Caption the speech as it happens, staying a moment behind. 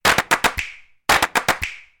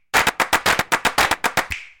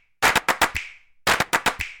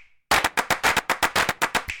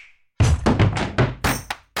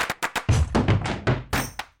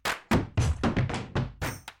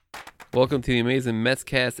Welcome to the Amazing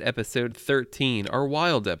Metscast episode 13, our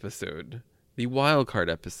wild episode, the wild card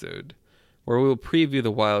episode, where we will preview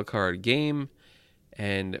the wild card game,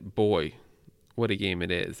 and boy, what a game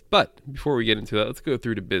it is. But before we get into that, let's go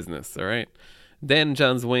through the business, all right? Dan and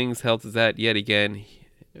John's Wings helped us out yet again.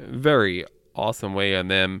 Very awesome way on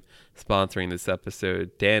them sponsoring this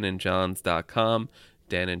episode. danandjohns.com,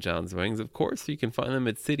 Dan and John's Wings. Of course, you can find them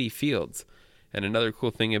at Citi Fields. And another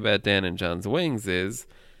cool thing about Dan and John's Wings is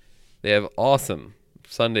they have awesome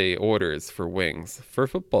Sunday orders for wings for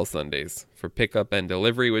football Sundays for pickup and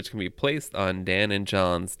delivery, which can be placed on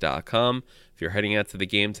danandjohns.com. If you're heading out to the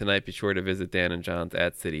game tonight, be sure to visit Dan and John's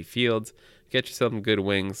at Citi Fields. Get yourself some good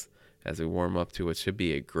wings as we warm up to what should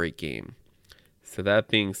be a great game. So that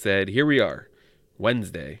being said, here we are,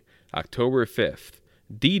 Wednesday, October 5th,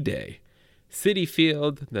 D-Day, Citi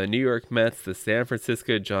Field, the New York Mets, the San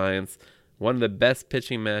Francisco Giants, one of the best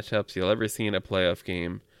pitching matchups you'll ever see in a playoff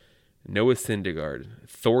game. Noah Syndergaard,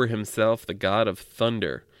 Thor himself, the god of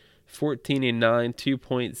thunder, 14-9,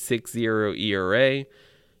 2.60 ERA.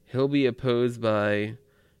 He'll be opposed by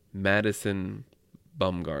Madison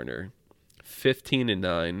Bumgarner,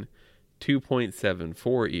 15-9,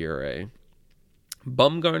 2.74 ERA.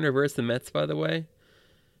 Bumgarner versus the Mets, by the way,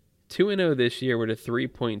 2-0 this year with a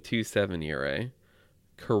 3.27 ERA.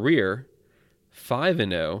 Career,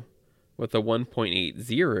 5-0 with a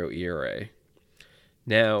 1.80 ERA.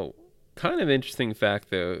 Now, kind of interesting fact,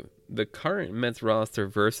 though, the current Mets roster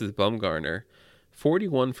versus Bumgarner,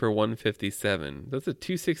 41 for 157. That's a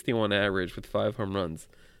 261 average with 5 home runs.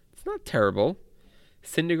 It's not terrible.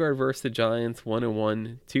 Syndergaard versus the Giants,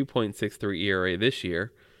 1-1, 2.63 ERA this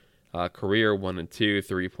year. Career 1-2,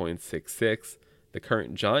 3.66. The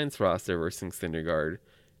current Giants roster versus Syndergaard,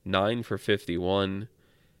 9 for 51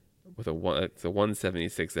 with a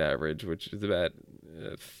 176 average, which is about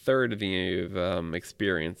a third of the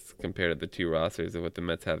experience compared to the two rosters of what the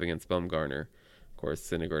Mets have against Bumgarner. Of course,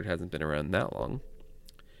 Syndergaard hasn't been around that long.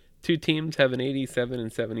 Two teams have an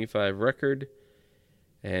 87-75 record,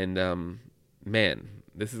 and man,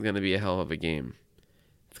 this is going to be a hell of a game.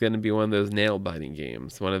 It's going to be one of those nail-biting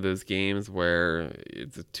games, one of those games where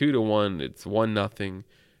it's a 2-1, it's 1-0.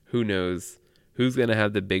 Who knows who's going to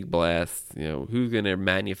have the big blast? You know, who's going to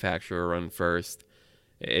manufacture a run first?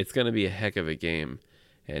 It's going to be a heck of a game.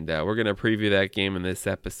 And we're going to preview that game in this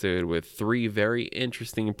episode with 3 very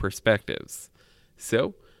interesting perspectives.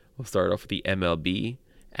 So we'll start off with the MLB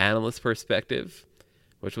analyst perspective,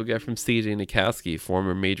 which we'll get from CJ Nitkowski,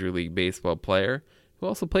 former Major League Baseball player, who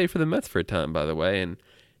also played for the Mets for a time, by the way, and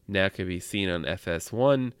now can be seen on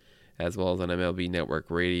FS1, as well as on MLB Network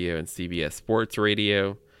Radio and CBS Sports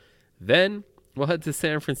Radio. Then we'll head to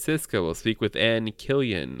San Francisco. We'll speak with Ann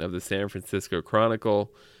Killion of the San Francisco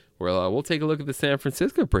Chronicle, where we'll take a look at the San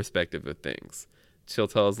Francisco perspective of things. She'll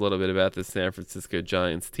tell us a little bit about the San Francisco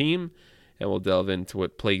Giants team, and we'll delve into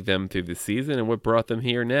what plagued them through the season and what brought them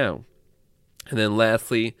here now. And then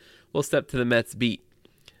lastly, we'll step to the Mets beat.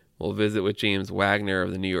 We'll visit with James Wagner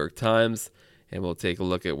of the New York Times, and we'll take a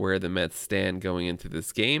look at where the Mets stand going into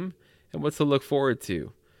this game and what to look forward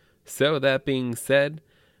to. So that being said,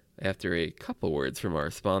 after a couple words from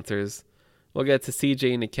our sponsors, we'll get to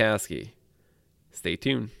CJ Nitkowski. Stay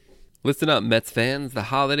tuned. Listen up, Mets fans. The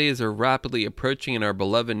holidays are rapidly approaching, and our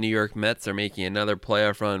beloved New York Mets are making another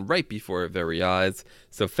playoff run right before our very eyes.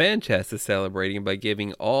 So FanChest is celebrating by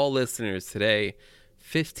giving all listeners today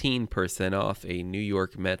 15% off a New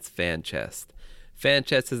York Mets fan chest. Fan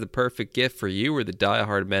chest is the perfect gift for you or the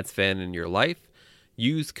diehard Mets fan in your life.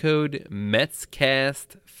 Use code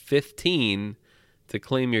METSCAST15 to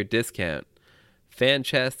claim your discount. Fan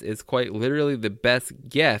chest is quite literally the best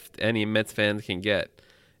gift any Mets fans can get.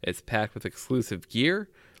 It's packed with exclusive gear,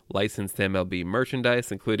 licensed MLB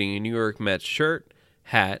merchandise, including a New York Mets shirt,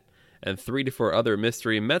 hat, and 3 to 4 other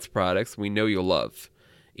mystery Mets products we know you'll love.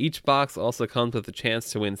 Each box also comes with a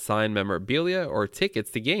chance to win signed memorabilia or tickets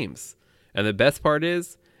to games. And the best part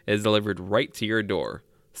is delivered right to your door.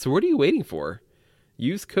 So what are you waiting for?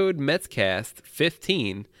 Use code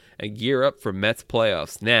METSCAST15 and gear up for Mets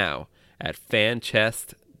playoffs now at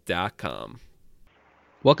fanchest.com.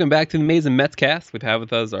 Welcome back to the Amazing Metscast. We've had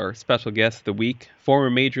with us our special guest of the week,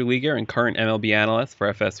 former Major Leaguer and current MLB analyst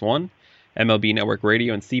for FS1, MLB Network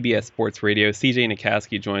Radio, and CBS Sports Radio. CJ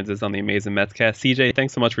Nitkowski joins us on the Amazing Metscast. CJ,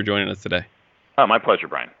 thanks so much for joining us today. My pleasure,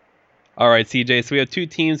 Brian. All right, CJ, so we have two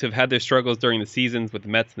teams who have had their struggles during the seasons with the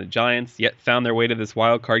Mets and the Giants, yet found their way to this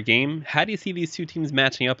wild card game. How do you see these two teams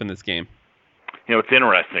matching up in this game? You know, it's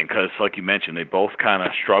interesting because, like you mentioned, they both kind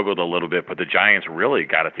of struggled a little bit, but the Giants really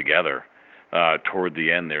got it together toward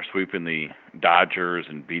the end there, sweeping the Dodgers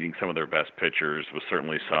and beating some of their best pitchers with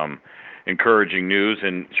certainly some encouraging news.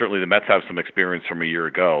 And certainly the Mets have some experience from a year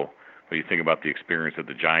ago. But you think about the experience that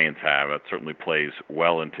the Giants have, that certainly plays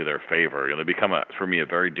well into their favor. They become, for me, a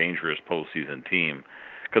very dangerous postseason team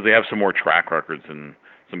because they have some more track records and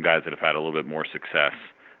some guys that have had a little bit more success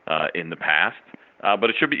in the past. But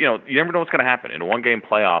it should be, you never know what's going to happen. In a one-game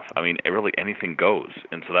playoff, really anything goes.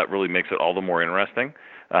 And so that really makes it all the more interesting.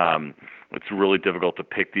 It's really difficult to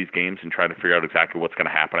pick these games and try to figure out exactly what's going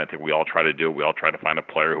to happen. I think we all try to do it. We all try to find a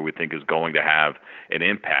player who we think is going to have an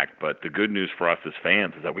impact. But the good news for us as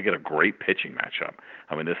fans is that we get a great pitching matchup.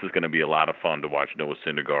 This is going to be a lot of fun to watch Noah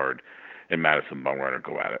Syndergaard and Madison Bumgarner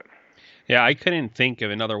go at it. Yeah, I couldn't think of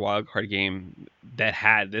another wild card game that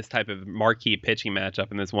had this type of marquee pitching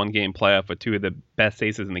matchup in this one-game playoff with two of the best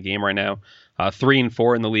aces in the game right now, 3 and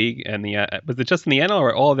 4 in the league. And was it just in the NL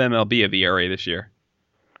or all of MLB of ERA this year?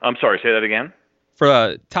 I'm sorry, say that again.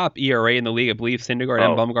 For top ERA in the league, I believe Syndergaard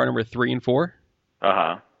and Bumgarner were 3 and 4.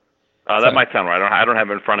 That might sound right. I don't have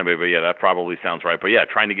it in front of me, but yeah, that probably sounds right. But yeah,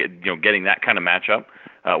 trying to get getting that kind of matchup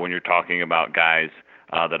when you're talking about guys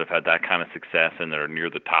that have had that kind of success and that are near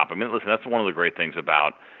the top. Listen, that's one of the great things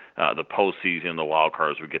about the postseason, the wild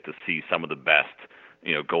cards. We get to see some of the best,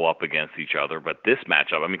 go up against each other. But this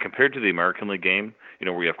matchup, compared to the American League game,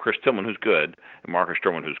 where you have Chris Tillman, who's good, and Marcus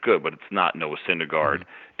Stroman, who's good, but it's not Noah Syndergaard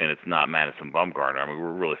and it's not Madison Bumgarner.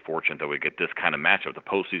 We're really fortunate that we get this kind of matchup. The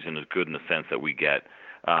postseason is good in the sense that we get,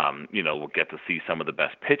 we'll get to see some of the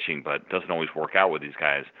best pitching, but it doesn't always work out with these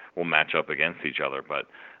guys. We'll match up against each other, but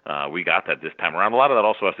we got that this time around. A lot of that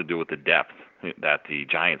also has to do with the depth that the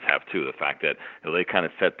Giants have too. The fact that they kind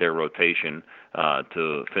of set their rotation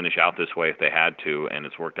to finish out this way if they had to, and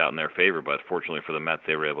it's worked out in their favor. But fortunately for the Mets,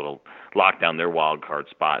 they were able to lock down their wild card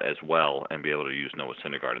spot as well and be able to use Noah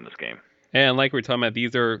Syndergaard in this game. And like we're talking about,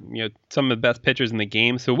 these are some of the best pitchers in the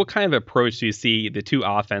game. So what kind of approach do you see the two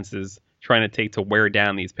offenses trying to take to wear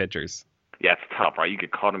down these pitchers? Yeah, it's tough, right? You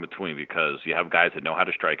get caught in between because you have guys that know how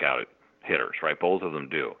to strike out hitters, right? Both of them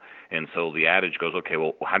do. And so the adage goes, okay,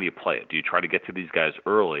 well, how do you play it? Do you try to get to these guys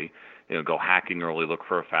early, go hacking early, look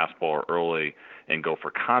for a fastball early, and go for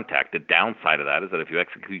contact? The downside of that is that if you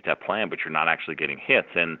execute that plan but you're not actually getting hits,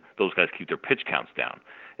 then those guys keep their pitch counts down.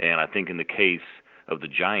 And I think in the case of the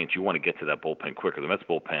Giants, you want to get to that bullpen quicker. The Mets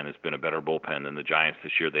bullpen has been a better bullpen than the Giants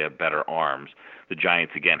this year. They have better arms. The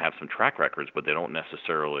Giants, again, have some track records, but they don't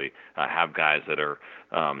necessarily have guys that are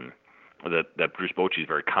that Bruce Bochy is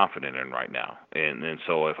very confident in right now. And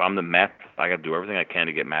so if I'm the Mets, I got to do everything I can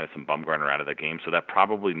to get Madison Bumgarner out of that game. So that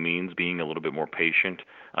probably means being a little bit more patient,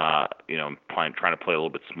 trying to play a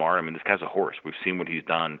little bit smart. This guy's a horse. We've seen what he's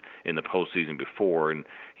done in the postseason before, and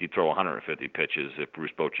he'd throw 150 pitches if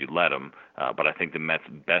Bruce Bochy let him. But I think the Mets'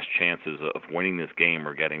 best chances of winning this game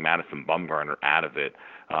are getting Madison Bumgarner out of it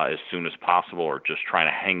as soon as possible, or just trying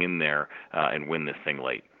to hang in there and win this thing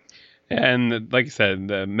late. And like I said,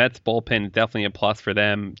 the Mets bullpen is definitely a plus for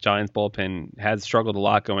them. Giants bullpen has struggled a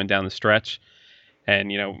lot going down the stretch.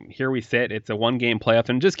 And, here we sit. It's a one-game playoff.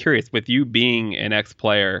 And I'm just curious, with you being an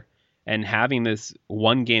ex-player and having this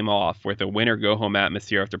one game off with a winner-go-home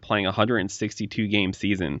atmosphere after playing a 162-game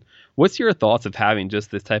season, what's your thoughts of having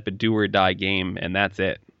just this type of do-or-die game and that's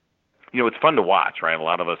it? It's fun to watch, right? A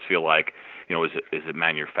lot of us feel like, is it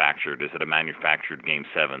manufactured? Is it a manufactured Game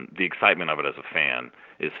 7? The excitement of it as a fan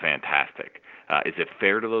is fantastic. Is it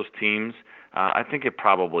fair to those teams? I think it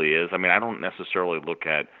probably is. I don't necessarily look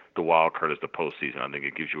at the wild card as the postseason. I think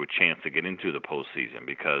it gives you a chance to get into the postseason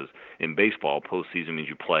because in baseball, postseason means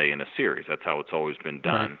you play in a series. That's how it's always been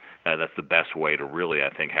done. Right. That's the best way to really,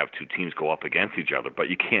 I think, have two teams go up against each other. But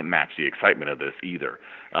you can't match the excitement of this either.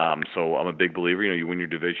 So I'm a big believer. You win your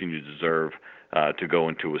division, you deserve to go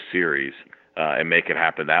into a series and make it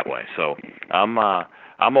happen that way. So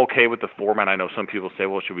I'm okay with the format. I know some people say,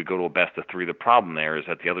 well, should we go to a best of 3? The problem there is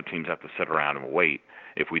that the other teams have to sit around and wait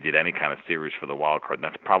if we did any kind of series for the wild card. And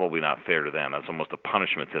that's probably not fair to them. That's almost a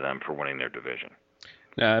punishment to them for winning their division.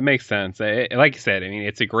 It makes sense. Like you said,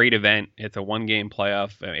 it's a great event. It's a one-game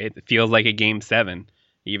playoff. It feels like a Game 7,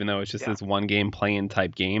 even though it's just this one-game play-in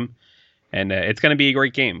type game. And it's going to be a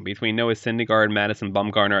great game between Noah Syndergaard and Madison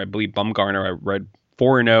Bumgarner. I believe Bumgarner, I read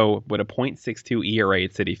 4-0 with a .62 ERA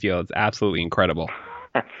at Citi Field. It's absolutely incredible.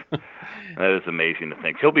 That is amazing to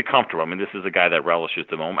think. He'll be comfortable. This is a guy that relishes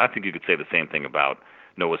the moment. I think you could say the same thing about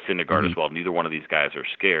Noah Syndergaard as well. Neither one of these guys are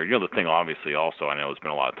scared. The thing obviously also, I know there's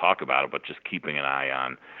been a lot of talk about it, but just keeping an eye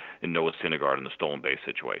on Noah Syndergaard in the stolen base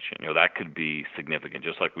situation. That could be significant,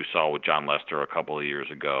 just like we saw with John Lester a couple of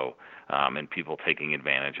years ago and people taking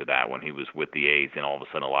advantage of that when he was with the A's, and all of a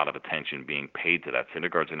sudden a lot of attention being paid to that.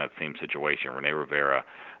 Syndergaard's in that same situation. Rene Rivera,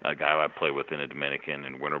 a guy I played with in the Dominican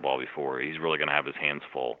and winter ball before, he's really going to have his hands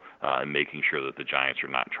full in making sure that the Giants are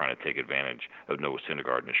not trying to take advantage of Noah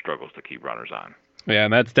Syndergaard and his struggles to keep runners on. Yeah,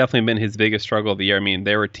 and that's definitely been his biggest struggle of the year. I mean,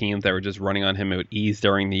 there were teams that were just running on him with ease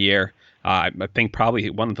during the year. I think probably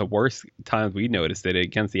one of the worst times we noticed it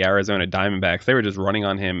against the Arizona Diamondbacks. They were just running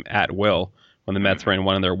on him at will when the Mets were in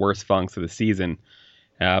one of their worst funks of the season.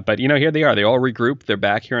 But, here they are. They all regrouped. They're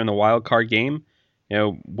back here in the wild card game.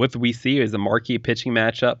 What we see is a marquee pitching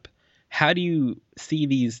matchup. How do you see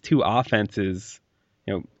these two offenses,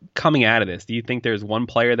 coming out of this? Do you think there's one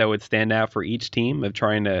player that would stand out for each team of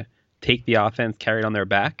trying to take the offense carried on their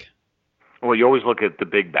back? Well, you always look at the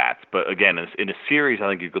big bats, but again, in a series, I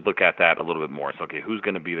think you could look at that a little bit more. It's okay, who's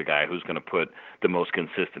going to be the guy who's going to put the most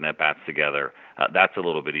consistent at bats together? That's a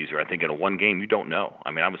little bit easier. I think in a one game, you don't know. I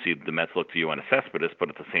mean, obviously the Mets look to you on Cespedes, but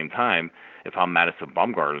at the same time, if I'm Madison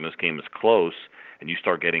Bumgarner and this game is close, and you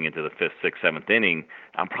start getting into the 5th, 6th, 7th inning,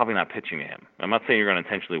 I'm probably not pitching to him. I'm not saying you're going to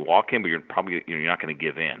intentionally walk him, but you're not going to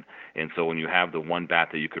give in. And so when you have the one bat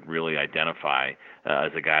that you could really identify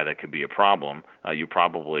as a guy that could be a problem, you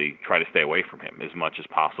probably try to stay away from him as much as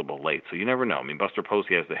possible late. So you never know. I mean, Buster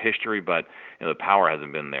Posey has the history, but the power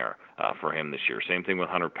hasn't been there for him this year. Same thing with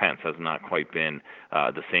Hunter Pence, has not quite been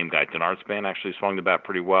the same guy. Denard Span actually swung the bat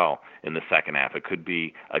pretty well in the second half. It could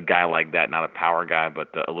be a guy like that, not a power guy, but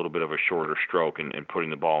a little bit of a shorter stroke and putting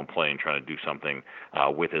the ball in play and trying to do something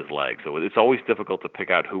with his legs. So it's always difficult to pick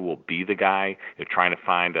out who will be the guy. You're trying to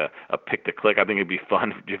find a pick to click. I think it'd be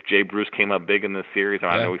fun if Jay Bruce came up big in this series.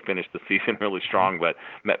 I know he finished the season really strong, but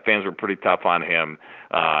Met fans were pretty tough on him.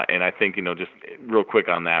 And I think, just real quick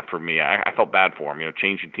on that for me, I felt bad for him.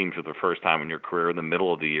 Changing teams for the first time in your career in the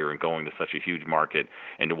middle of the year and going to such a huge market,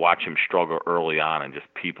 and to watch him struggle early on and just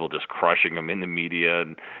people just crushing him in the media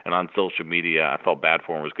and on social media. I felt bad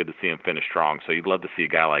for him. It was good to see him finish strong. So you'd love to see a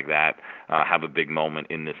guy like that have a big moment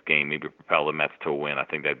in this game, maybe propel the Mets to a win. I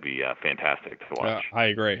think that'd be fantastic to watch. I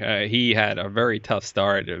agree. He had a very tough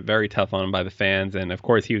start, very tough on him by the fans. And, of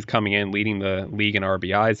course, he was coming in leading the league in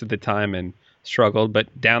RBIs at the time and struggled.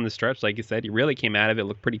 But down the stretch, like you said, he really came out of it,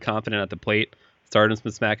 looked pretty confident at the plate, started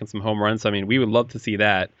smacking some home runs. So, I mean, we would love to see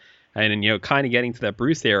that. And, kind of getting to that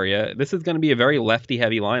Bruce area, this is going to be a very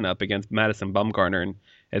lefty-heavy lineup against Madison Bumgarner. And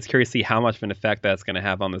it's curious to see how much of an effect that's going to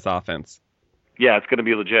have on this offense. Yeah, it's going to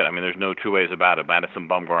be legit. I mean, there's no two ways about it. Madison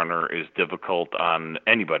Bumgarner is difficult on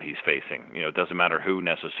anybody he's facing. It doesn't matter who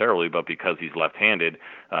necessarily, but because he's left-handed,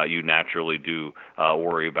 you naturally do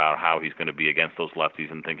worry about how he's going to be against those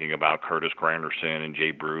lefties, and thinking about Curtis Granderson and Jay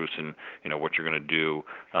Bruce and, what you're going to do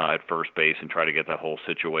at first base and try to get that whole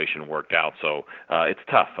situation worked out. So it's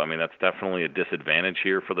tough. I mean, that's definitely a disadvantage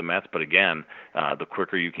here for the Mets. But again, the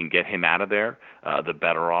quicker you can get him out of there, the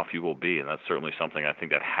better off you will be. And that's certainly something I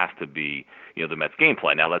think that has to be, the Mets game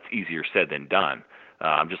plan. Now, that's easier said than done.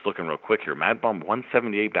 I'm just looking real quick here. Mad Bum,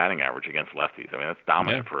 178 batting average against lefties. I mean, that's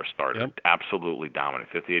dominant for a starter. Yep. Absolutely dominant.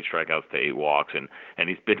 58 strikeouts to 8 walks, and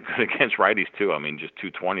he's been good against righties too. I mean, just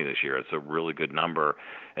 220 this year. It's a really good number,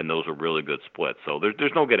 and those are really good splits. So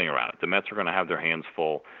there's no getting around it. The Mets are going to have their hands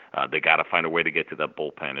full. They got to find a way to get to that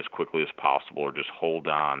bullpen as quickly as possible, or just hold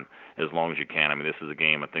on as long as you can. I mean, this is a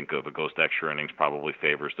game, I think, if it goes to extra innings, probably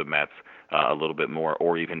favors the Mets a little bit more,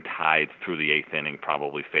 or even tied through the 8th inning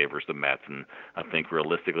probably favors the Mets. And I think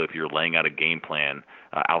realistically, if you're laying out a game plan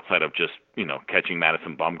outside of just, catching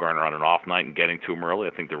Madison Bumgarner on an off night and getting to him early,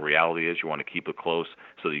 I think the reality is you want to keep it close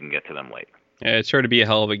so that you can get to them late. Yeah, it's sure to be a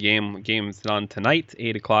hell of a game. Game's on tonight,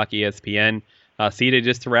 8 o'clock ESPN. Cita,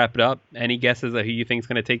 just to wrap it up, any guesses of who you think is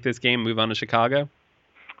going to take this game, move on to Chicago?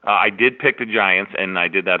 I did pick the Giants, and I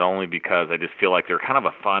did that only because I just feel like they're kind of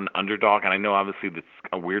a fun underdog. And I know obviously it's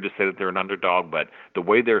weird to say that they're an underdog, but the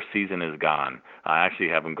way their season is gone, I actually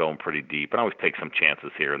have them going pretty deep. And I always take some chances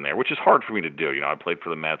here and there, which is hard for me to do. I played for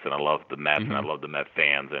the Mets, and I love the Mets, and I love the Mets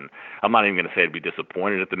fans. And I'm not even going to say I'd be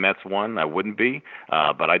disappointed if the Mets won. I wouldn't be,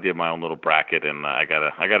 but I did my own little bracket, and I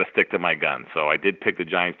gotta stick to my gun. So I did pick the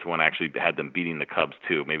Giants to win. I actually had them beating the Cubs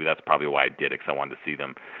too. Maybe that's probably why I did it, because I wanted to see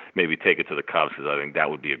them maybe take it to the Cubs, because I think that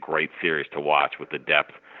would be a great series to watch with the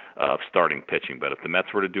depth of starting pitching. But if the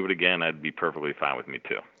Mets were to do it again, that'd be perfectly fine with me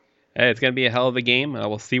too. Hey, it's going to be a hell of a game.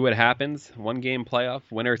 We'll see what happens. One game playoff,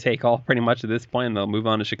 winner take all pretty much at this point, and they'll move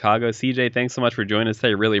on to Chicago. CJ, thanks so much for joining us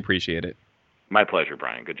today. Really appreciate it. My pleasure,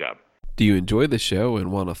 Brian. Good job. Do you enjoy the show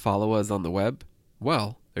and want to follow us on the web?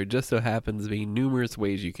 Well, there just so happens to be numerous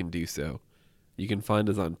ways you can do so. You can find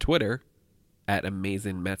us on Twitter at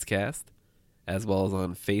AmazingMetsCast, as well as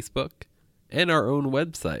on Facebook, and our own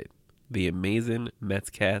website,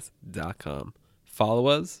 theamazingmetscast.com. Follow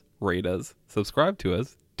us rate us, subscribe to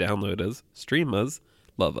us, download us, stream us,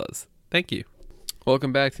 love us. Thank you.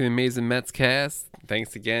 Welcome back to the Amazing Mets cast.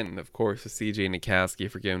 Thanks again, of course, to CJ Nitkowski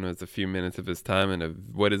for giving us a few minutes of his time in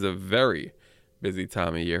what is a very busy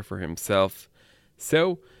time of year for himself.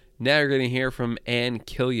 So now you're going to hear from Ann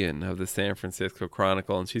Killion of the San Francisco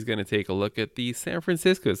Chronicle, and she's going to take a look at the San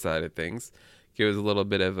Francisco side of things, give us a little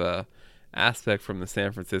bit of a aspect from the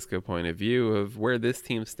San Francisco point of view of where this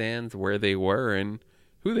team stands, where they were, and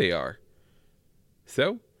who they are.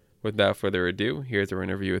 So, without further ado, here's our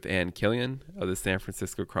interview with Ann Killion of the San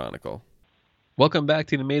Francisco Chronicle. Welcome back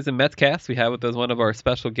to the Amazing Mets cast. We have with us one of our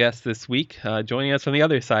special guests this week, joining us from the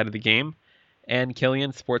other side of the game. Ann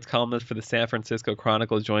Killion, sports columnist for the San Francisco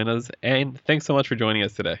Chronicle, join us. Ann, thanks so much for joining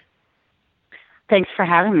us today. Thanks for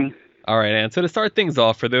having me. All right, Ann. So to start things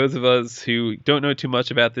off, for those of us who don't know too much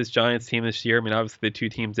about this Giants team this year, I mean, obviously the two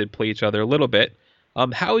teams did play each other a little bit.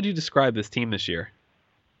 How would you describe this team this year?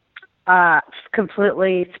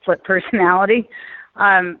 Completely split personality.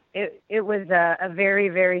 It was a very,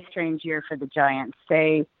 very strange year for the Giants.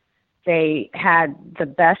 They had the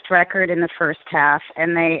best record in the first half,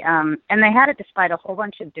 and they had it despite a whole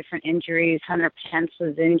bunch of different injuries. Hunter Pence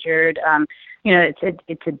was injured.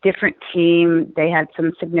 It's a different team. They had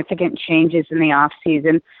some significant changes in the off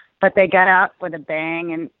season, but they got out with a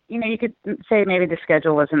bang. And you could say maybe the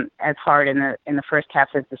schedule wasn't as hard in the first half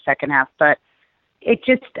as the second half, but it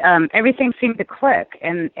just everything seemed to click,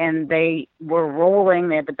 and they were rolling.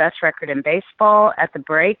 They had the best record in baseball at the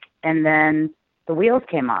break, and then the wheels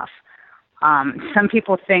came off. Some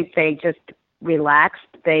people think they just relaxed.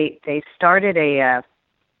 They started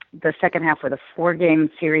the second half with a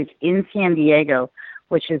 4-game series in San Diego,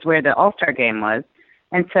 which is where the All-Star game was,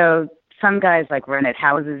 and so some guys like rented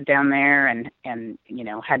houses down there and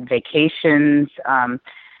had vacations.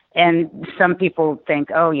 And some people think,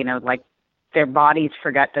 like, their bodies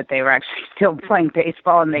forgot that they were actually still playing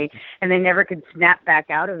baseball, and they never could snap back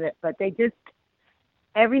out of it. But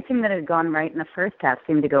everything that had gone right in the first half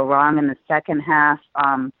seemed to go wrong in the second half.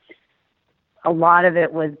 A lot of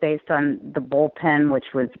it was based on the bullpen, which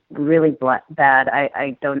was really bad.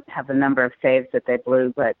 I don't have the number of saves that they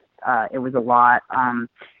blew, but it was a lot.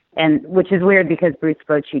 And which is weird because Bruce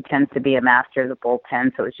Bochy tends to be a master of the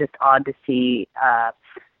bullpen, so it was just odd to see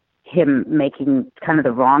him making kind of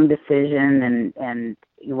the wrong decision, and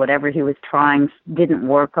whatever he was trying didn't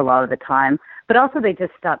work a lot of the time. But also they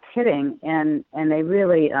just stopped hitting, and they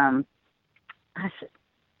really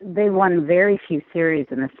they won very few series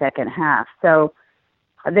in the second half. So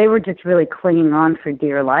they were just really clinging on for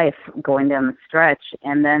dear life going down the stretch,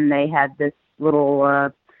 and then they had this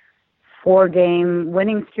little 4-game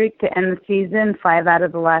winning streak to end the season, 5 out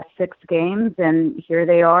of the last 6 games, and here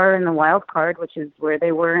they are in the wild card, which is where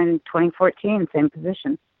they were in 2014, same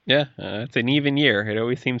position. Yeah, it's an even year. It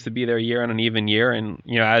always seems to be their year on an even year, and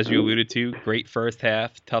as you alluded to, great first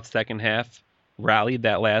half, tough second half, rallied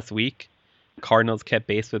that last week. Cardinals kept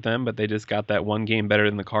pace with them, but they just got that one game better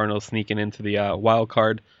than the Cardinals, sneaking into the wild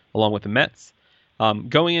card along with the Mets.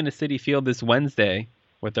 Going into Citi Field this Wednesday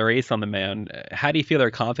with their ace on the mound, how do you feel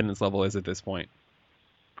their confidence level is at this point?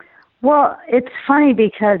 Well, it's funny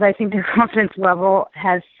because I think their confidence level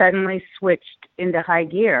has suddenly switched into high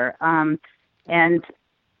gear. And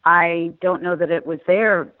I don't know that it was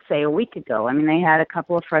there, say, a week ago. I mean, they had a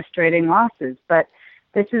couple of frustrating losses, but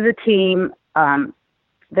this is a team.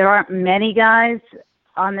 There aren't many guys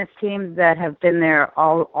on this team that have been there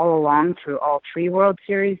all along through all 3 World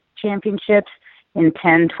Series championships in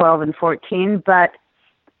 10, 12, and 14, but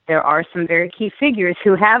there are some very key figures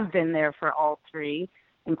who have been there for all 3,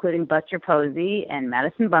 including Buster Posey and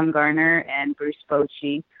Madison Bumgarner and Bruce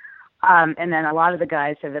Bochy. And then a lot of the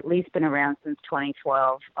guys have at least been around since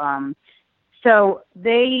 2012. So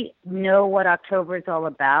they know what October is all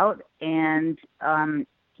about, and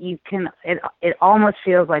it almost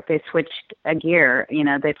feels like they switched a gear.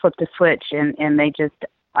 They flipped a switch, and they just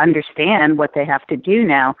understand what they have to do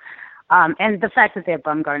now. And the fact that they have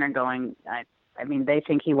Bumgarner going, I mean, they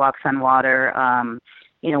think he walks on water.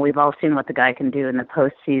 We've all seen what the guy can do in the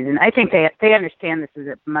postseason. I think they understand this is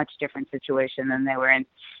a much different situation than they were in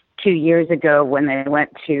 2 years ago when they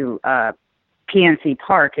went to PNC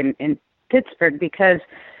Park in Pittsburgh, because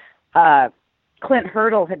Clint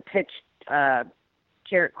Hurdle had pitched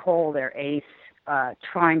Jarrett Cole, their ace,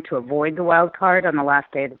 trying to avoid the wild card on the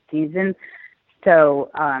last day of the season. So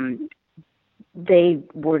they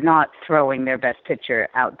were not throwing their best pitcher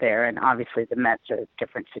out there, and obviously the Mets are a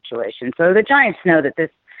different situation. So the Giants know that this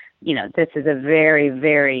is a very,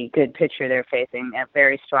 very good pitcher they're facing, a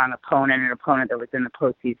very strong opponent, an opponent that was in the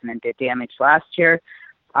postseason and did damage last year.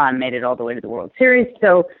 made it all the way to the World Series.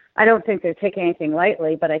 So I don't think they're taking anything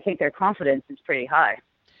lightly, but I think their confidence is pretty high.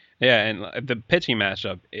 Yeah, and the pitching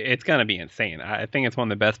matchup, it's going to be insane. I think it's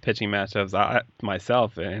one of the best pitching matchups I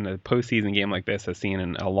myself in a postseason game like this have seen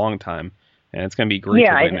in a long time, and it's going to be great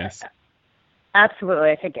to witness.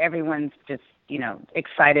 Absolutely. I think everyone's just,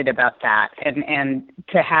 excited about that. And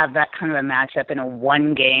to have that kind of a matchup in a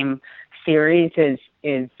one-game series is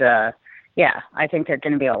I think there are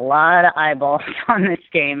going to be a lot of eyeballs on this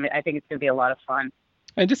game. I think it's going to be a lot of fun.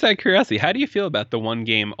 And just out of curiosity, how do you feel about the one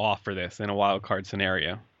game off for this in a wild card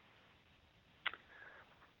scenario?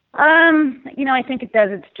 I think it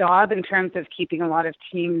does its job in terms of keeping a lot of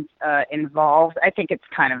teams involved. I think it's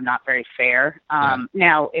kind of not very fair.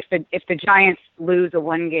 Now, if the Giants lose a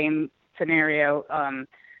one-game scenario,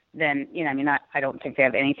 then I don't think they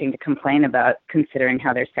have anything to complain about considering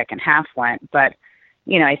how their second half went. But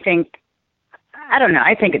I think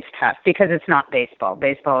it's tough because it's not baseball.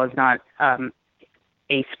 Baseball is not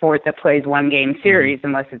a sport that plays one-game series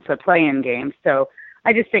unless it's a play-in game. So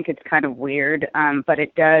I just think it's kind of weird, but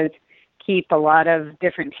it does keep a lot of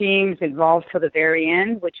different teams involved till the very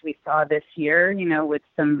end, which we saw this year, with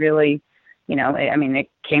some really, it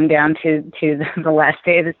came down to the last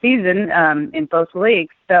day of the season in both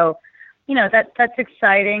leagues. So, that's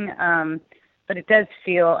exciting, but it does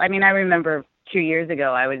feel, I remember 2 years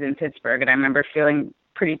ago I was in Pittsburgh, and I remember feeling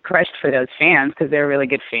pretty crushed for those fans because they're really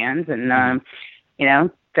good fans, and,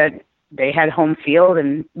 that they had home field,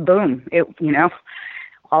 and boom,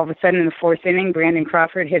 all of a sudden in the fourth inning, Brandon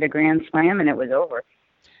Crawford hit a grand slam, and it was over.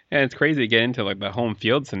 And it's crazy to get into like the home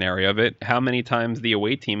field scenario of it. How many times the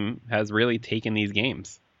away team has really taken these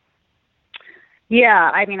games?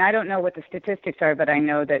 Yeah, I don't know what the statistics are, but I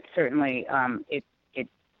know that certainly it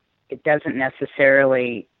doesn't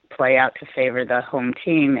necessarily play out to favor the home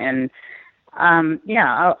team. And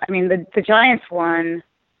the Giants won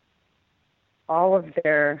all of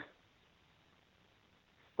their.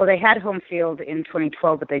 Well, they had home field in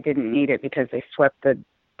 2012, but they didn't need it because they swept the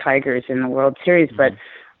Tigers in the World Series. But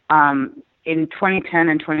in 2010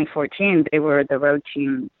 and 2014, they were the road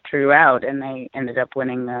team throughout, and they ended up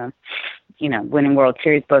winning winning World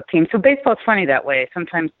Series, both teams. So baseball's funny that way.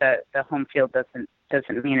 Sometimes the home field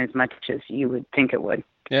doesn't mean as much as you would think it would.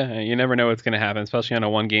 Yeah, you never know what's going to happen, especially on a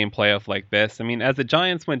one-game playoff like this. As the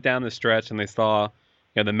Giants went down the stretch and they saw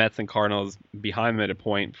the Mets and Cardinals behind them at a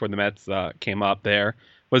point before the Mets came up there,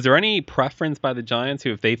 was there any preference by the Giants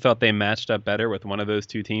if they thought they matched up better with one of those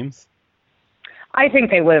two teams? I think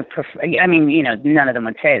they would have preferred, none of them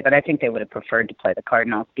would say it, but I think they would have preferred to play the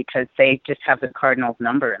Cardinals because they just have the Cardinals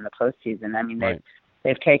number in the postseason. Right.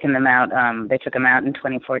 They've taken them out. They took them out in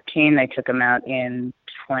 2014. They took them out in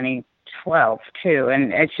 2012 too.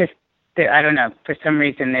 And it's just, I don't know, for some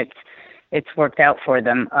reason it's worked out for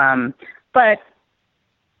them.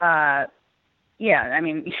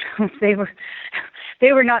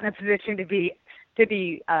 They were not in a position to be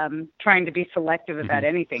trying to be selective about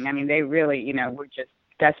anything. They really, were just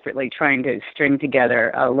desperately trying to string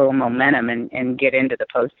together a little momentum and get into the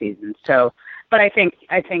postseason. So, but I think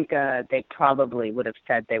they probably would have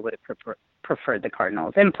said they would have preferred the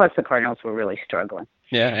Cardinals, and plus the Cardinals were really struggling.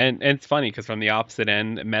 Yeah, and it's funny because from the opposite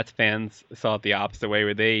end, Mets fans saw it the opposite way,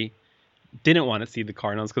 where they didn't want to see the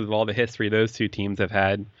Cardinals because of all the history those two teams have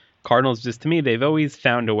had. Cardinals, just to me, they've always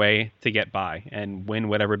found a way to get by and win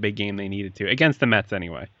whatever big game they needed to, against the Mets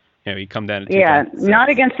anyway. You come down to not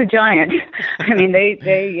against the Giants. They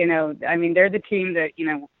they're the team that,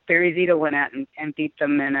 Barry Zito went out and beat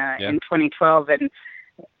them in 2012 and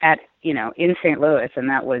in St. Louis, and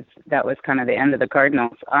that was kind of the end of the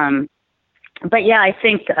Cardinals. But yeah, I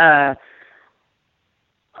think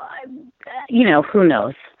who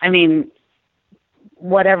knows?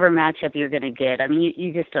 Whatever matchup you're going to get,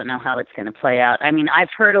 you just don't know how it's going to play out. I've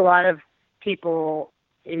heard a lot of people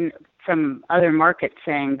from other markets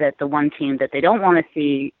saying that the one team that they don't want to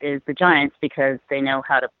see is the Giants because they know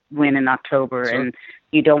how to win in October, sure. And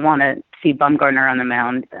you don't want to see Bumgarner on the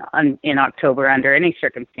mound in October under any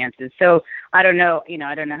circumstances. So I don't know,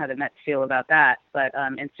 I don't know how the Mets feel about that, but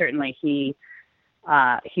and certainly he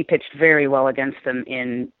pitched very well against them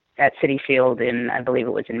at Citi Field I believe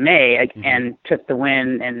it was in May, and took the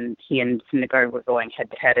win, and he and Syndergaard were going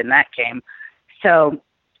head-to-head in that game. So,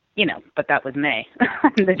 but that was May.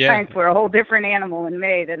 The Giants were a whole different animal in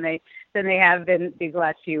May than they have been these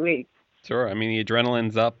last few weeks. Sure. The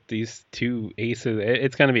adrenaline's up. These two aces,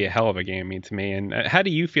 it's going to be a hell of a game, to me. And how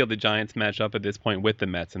do you feel the Giants match up at this point with the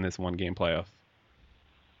Mets in this one-game playoff?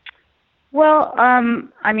 Well,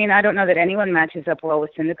 I don't know that anyone matches up well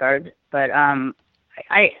with Syndergaard, but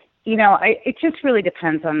it just really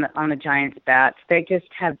depends on the Giants' bats. They just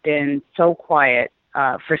have been so quiet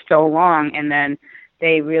for so long, and then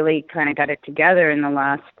they really kind of got it together in the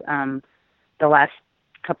last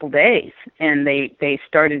couple days, and they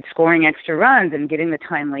started scoring extra runs and getting the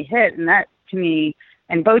timely hit, and that to me,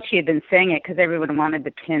 and Bochy had been saying it because everyone wanted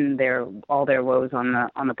to pin all their woes on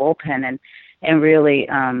the bullpen, and really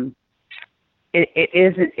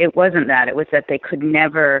it wasn't that. It was that they could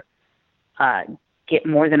never get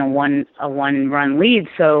more than a one run lead,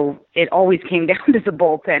 so it always came down to the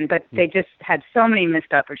bullpen. But they just had so many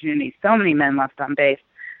missed opportunities, so many men left on base.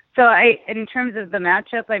 So in terms of the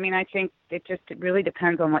matchup, I mean, I think it really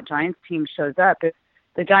depends on what Giants team shows up. If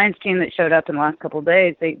the Giants team that showed up in the last couple of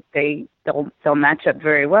days, they'll match up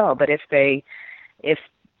very well. But if they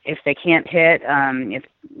can't hit,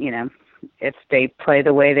 if they play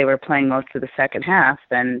the way they were playing most of the second half,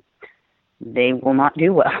 then they will not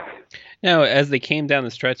do well. Now, as they came down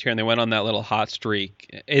the stretch here and they went on that little hot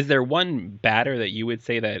streak, is there one batter that you would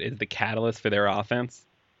say that is the catalyst for their offense?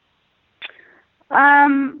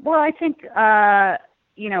 Well, I think,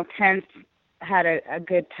 Pence had a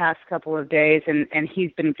good past couple of days, and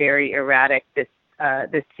he's been very erratic this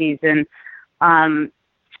season. Brandon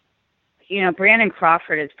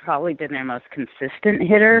Crawford has probably been their most consistent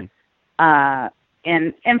hitter.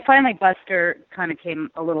 And finally Buster kind of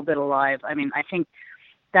came a little bit alive. I mean, I think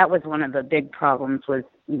that was one of the big problems was,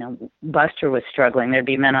 Buster was struggling. There'd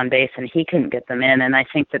be men on base and he couldn't get them in. And I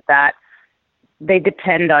think that they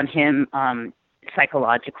depend on him,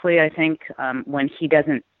 psychologically. I think, when he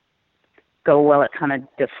doesn't go well, it kind of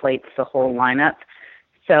deflates the whole lineup.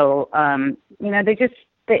 So,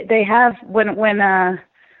 they have, when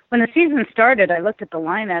the season started, I looked at the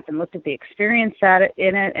lineup and looked at the experience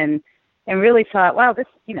in it and really thought, wow, this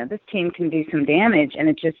team can do some damage, and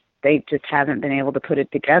they just haven't been able to put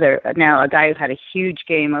it together. Now, a guy who had a huge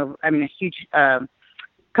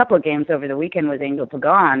couple of games over the weekend was Angel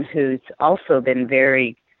Pagan, who's also been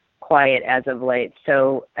very quiet as of late.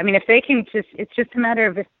 So, I mean, if they can it's just a matter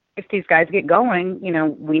of if these guys get going,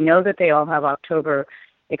 we know that they all have October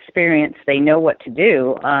experience. They know what to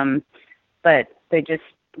do. But they just,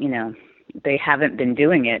 they haven't been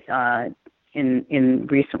doing it in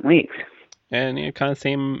recent weeks. And kind of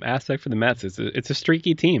same aspect for the Mets. It's a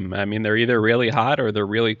streaky team. I mean, they're either really hot or they're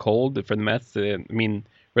really cold. For the Mets, I mean,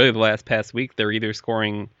 really the past week, they're either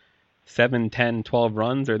scoring 7, 10, 12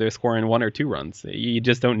 runs or they're scoring 1 or 2 runs. You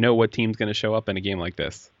just don't know what team's going to show up in a game like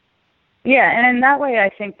this. Yeah, and in that way, I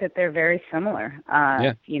think that they're very similar.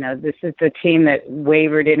 This is the team that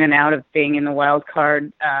wavered in and out of being in the wild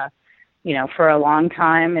card, for a long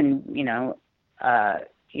time. And,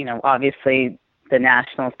 obviously the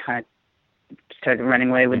Nationals kind of started running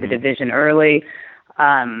away with the division early.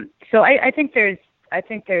 So I think there's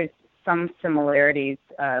some similarities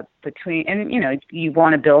between, and you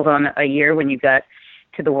want to build on a year when you got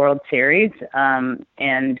to the World Series,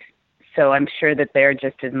 and so I'm sure that they're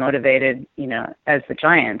just as motivated, as the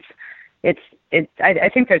Giants. I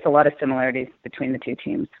think there's a lot of similarities between the two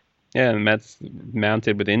teams. Yeah, and the Mets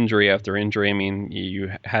mounted with injury after injury. I mean,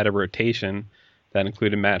 you had a rotation that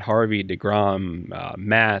included Matt Harvey, DeGrom,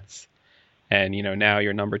 Matz, and, now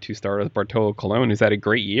your number 2 starter is Bartolo Colon, who's had a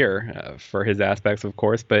great year for his aspects, of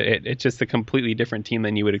course, but it's just a completely different team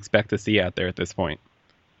than you would expect to see out there at this point.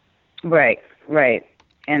 Right.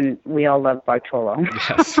 And we all love Bartolo.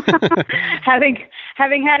 Yes. having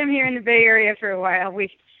had him here in the Bay Area for a while,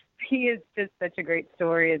 he is just such a great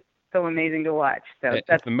story. It's so amazing to watch. So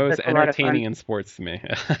it's the most entertaining in sports to me.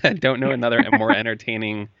 I don't know another more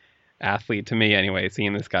entertaining athlete to me anyway,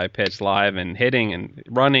 seeing this guy pitch live and hitting and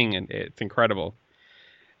running, and it's incredible.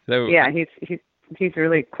 So yeah, he's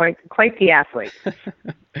really quite the athlete.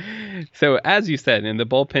 So as you said, and the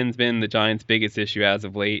bullpen's been the Giants' biggest issue as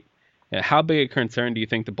of late. How big a concern do you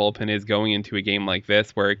think the bullpen is going into a game like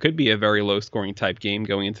this, where it could be a very low-scoring type game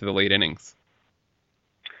going into the late innings?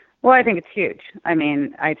 Well, I think it's huge. I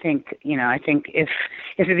mean, I think if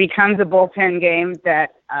it becomes a bullpen game,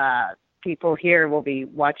 that people here will be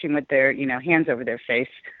watching with their hands over their face,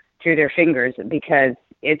 through their fingers, because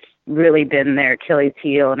it's really been their Achilles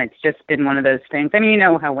heel, and it's just been one of those things. I mean,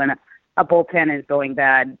 how when a bullpen is going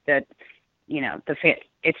bad, that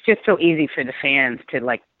it's just so easy for the fans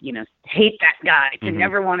to hate that guy, to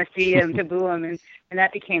never want to see him, to boo him, and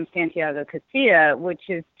that became Santiago Casilla, which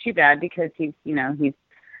is too bad because he's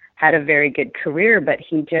had a very good career, but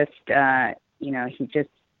he just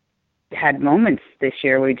had moments this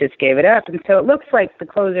year where he just gave it up. And so it looks like the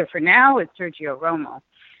closer for now is Sergio Romo,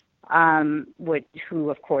 who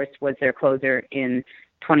of course was their closer in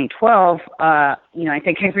 2012. I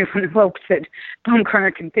think everyone hopes that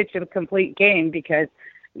Bumgarner can pitch a complete game because,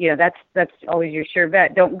 that's always your sure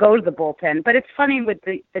bet. Don't go to the bullpen. But it's funny with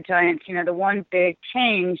the Giants, the one big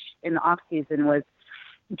change in the offseason was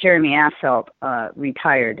Jeremy Affeldt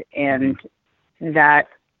retired, and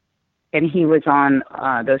he was on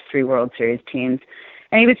those 3 World Series teams.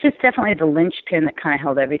 And he was just definitely the linchpin that kind of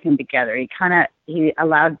held everything together. He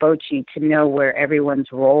allowed Bochy to know where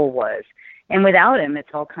everyone's role was. And without him, it's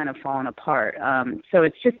all kind of fallen apart. So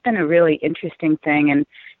it's just been a really interesting thing. And,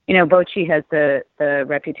 Bochy has the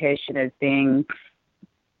reputation as being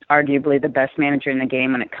arguably the best manager in the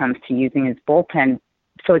game when it comes to using his bullpen.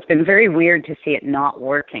 So it's been very weird to see it not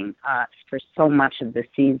working for so much of the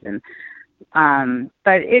season.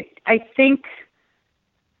 But I think,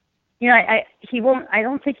 I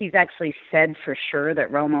don't think he's actually said for sure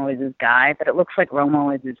that Romo is his guy, but it looks like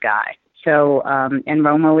Romo is his guy. So, and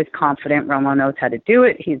Romo is confident. Romo knows how to do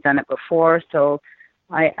it. He's done it before. So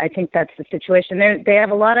I think that's the situation. They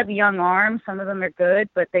have a lot of young arms. Some of them are good,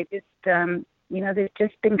 but they just, they've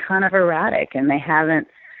just been kind of erratic, and they haven't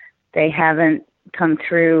come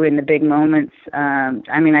through in the big moments.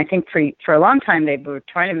 I think for a long time they were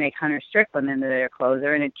trying to make Hunter Strickland into their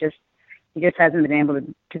closer, and he just hasn't been able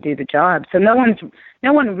to do the job. So no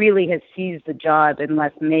one really has seized the job,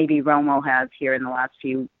 unless maybe Romo has here in the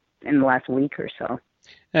last week or so.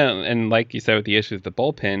 And like you said, with the issues with the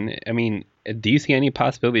bullpen, do you see any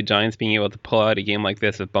possibility of Giants being able to pull out a game like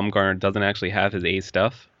this if Bumgarner doesn't actually have his A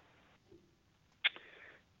stuff?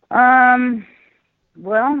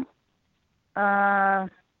 Well,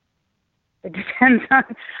 it depends on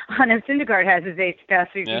if Syndergaard has his A stuff.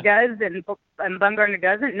 If he does, and Bumgarner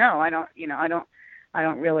doesn't, no, I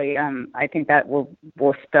don't really. I think that will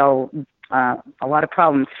spell a lot of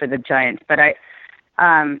problems for the Giants. But I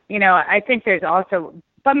think there's also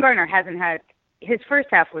Bumgarner hasn't had. His first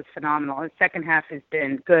half was phenomenal. His second half has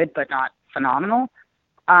been good, but not phenomenal.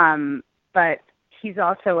 But he's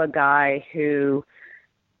also a guy who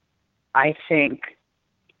I think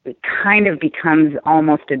kind of becomes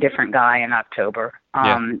almost a different guy in October.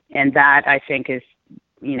 And that, I think, is,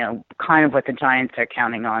 kind of what the Giants are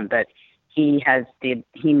counting on, that he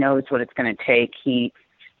knows what it's going to take. He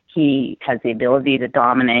has the ability to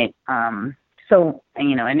dominate.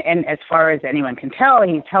 And as far as anyone can tell,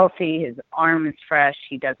 he's healthy. His arm is fresh.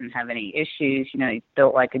 He doesn't have any issues. He's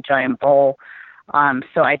built like a giant bull.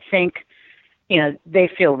 So I think, they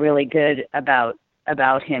feel really good about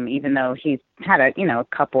him, even though he's had a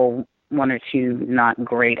couple, 1 or 2 not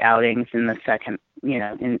great outings in the second,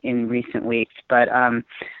 in recent weeks. But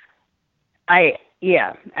if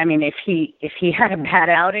he had a bad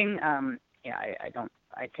outing,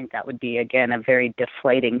 I think that would be, again, a very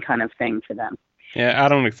deflating kind of thing for them. Yeah, I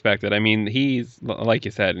don't expect it. He's, like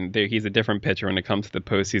you said, he's a different pitcher when it comes to the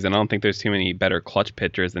postseason. I don't think there's too many better clutch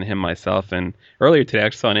pitchers than him myself. And earlier today, I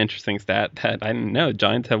actually saw an interesting stat that I didn't know.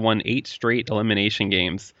 Giants have won 8 straight elimination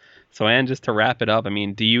games. So, Ann, just to wrap it up,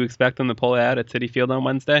 do you expect them to pull it out at Citi Field on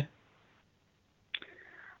Wednesday?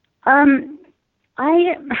 I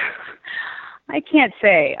can't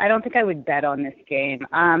say. I don't think I would bet on this game.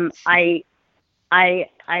 I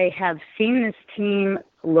have seen this team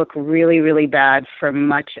look really, really bad for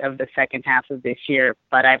much of the second half of this year,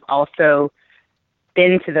 but I've also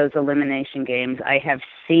been to those elimination games. I have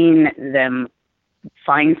seen them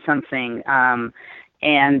find something,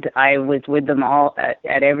 and I was with them all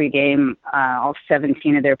at every game, all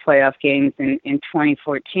 17 of their playoff games in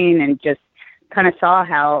 2014, and just kind of saw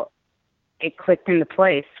how it clicked into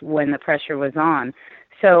place when the pressure was on.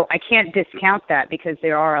 So I can't discount that, because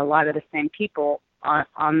there are a lot of the same people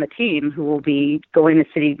on the team who will be going to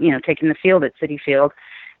taking the field at Citi Field.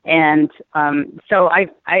 And so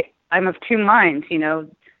I'm of 2 minds.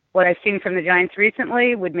 What I've seen from the Giants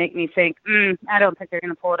recently would make me think, I don't think they're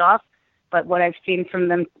going to pull it off. But what I've seen from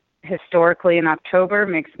them historically in October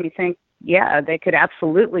makes me think, yeah, they could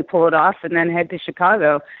absolutely pull it off and then head to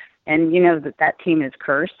Chicago. And that team is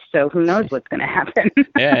cursed, so who knows what's going to happen.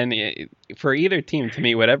 Yeah, and for either team, to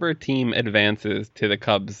me, whatever team advances to the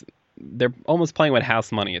Cubs, they're almost playing with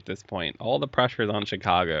house money at this point. All the pressure is on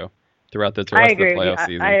Chicago throughout the rest of the playoff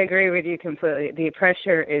season. I agree with you completely. The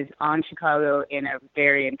pressure is on Chicago in a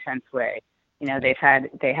very intense way.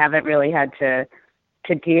 They haven't really had to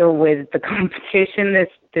deal with the competition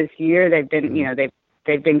this year. They've been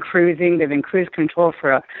they've been cruising. They've been cruise control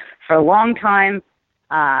for a long time.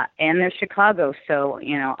 And they're Chicago. So,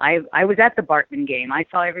 I was at the Bartman game. I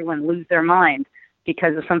saw everyone lose their mind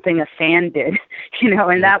because of something a fan did,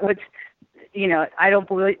 and that was, I don't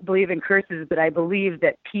believe in curses, but I believe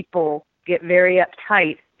that people get very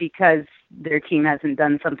uptight because their team hasn't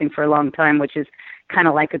done something for a long time, which is kind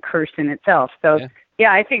of like a curse in itself. So,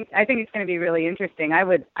 I think it's going to be really interesting. I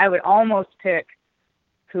would almost pick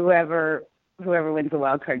whoever wins the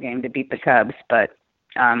wild card game to beat the Cubs. But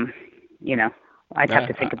I'd have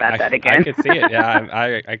to think about that again. I could see it. Yeah,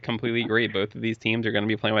 I completely agree. Both of these teams are going to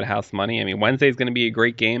be playing with house money. I mean, Wednesday's going to be a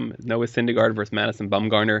great game. Noah Syndergaard versus Madison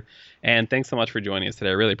Bumgarner. And thanks so much for joining us today.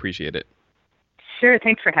 I really appreciate it. Sure.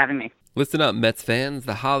 Thanks for having me. Listen up, Mets fans.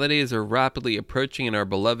 The holidays are rapidly approaching, and our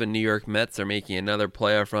beloved New York Mets are making another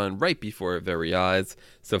playoff run right before our very eyes.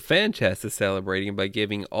 So FanChest is celebrating by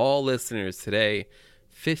giving all listeners today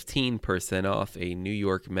 15% off a New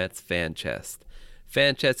York Mets fan chest.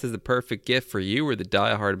 Fan chest is the perfect gift for you or the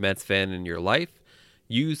diehard Mets fan in your life.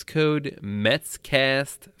 Use code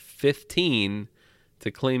METSCAST15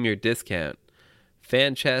 to claim your discount.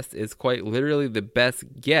 Fan chest is quite literally the best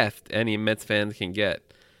gift any Mets fans can get.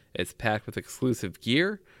 It's packed with exclusive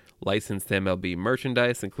gear, licensed MLB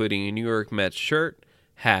merchandise, including a New York Mets shirt,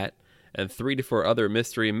 hat, and 3 to 4 other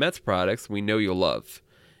mystery Mets products we know you'll love.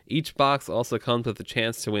 Each box also comes with a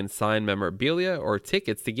chance to win signed memorabilia or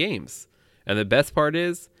tickets to games. And the best part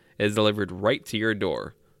is, it's delivered right to your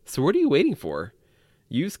door. So what are you waiting for?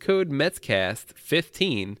 Use code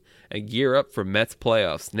METSCAST15 and gear up for Mets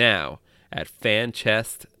playoffs now at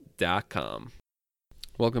fanchest.com.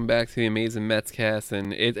 Welcome back to the Amazing Metscast,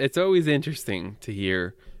 and it's always interesting to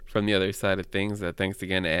hear from the other side of things. Thanks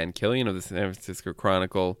again to Ann Killion of the San Francisco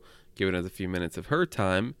Chronicle, giving us a few minutes of her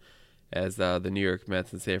time as the New York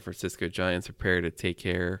Mets and San Francisco Giants prepare to take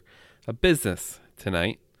care of business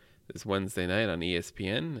tonight. This Wednesday night on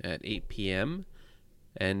ESPN at 8 p.m.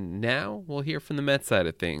 And now we'll hear from the Mets side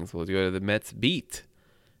of things. We'll go to the Mets beat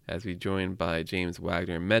as we joined by James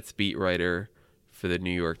Wagner, Mets beat writer for the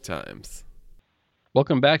New York Times.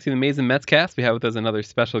 Welcome back to the Amazing Metscast. We have with us another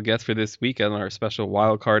special guest for this week on our special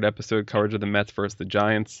wild card episode coverage of the Mets versus the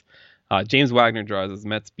Giants. James Wagner draws as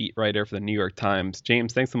Mets beat writer for the New York Times.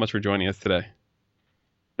 James, thanks so much for joining us today.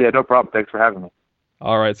 Yeah, no problem. Thanks for having me.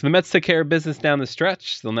 All right, so the Mets took care of business down the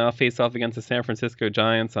stretch. They'll now face off against the San Francisco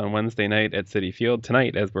Giants on Wednesday night at Citi Field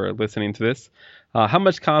tonight as we're listening to this. How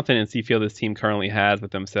much confidence do you feel this team currently has with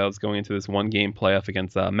themselves going into this one-game playoff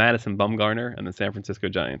against Madison Bumgarner and the San Francisco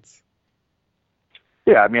Giants?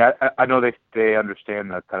 Yeah, I mean, I know they understand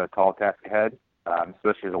the kind of tall task ahead,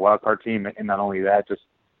 especially as a wild card team, and not only that, just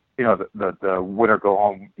the winner go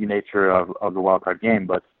home nature of the wild card game,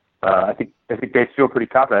 but I think they feel pretty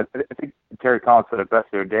confident. I think Terry Collins said it best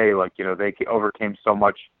the other day. They overcame so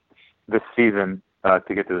much this season to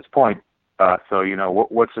get to this point. So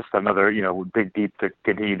what's just another dig deep to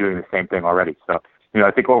continue doing the same thing already. So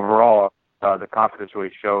I think overall the confidence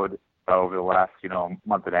really showed over the last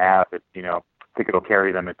month and a half. I think it'll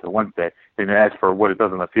carry them into Wednesday. And as for what it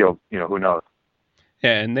does on the field, who knows.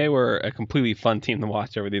 Yeah, and they were a completely fun team to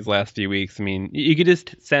watch over these last few weeks. I mean, you could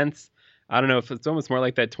just sense, I don't know if it's almost more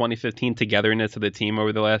like that 2015 togetherness of the team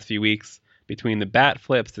over the last few weeks between the bat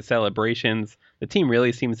flips, the celebrations. The team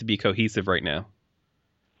really seems to be cohesive right now.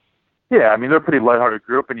 Yeah, I mean, they're a pretty lighthearted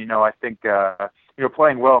group, and, I think,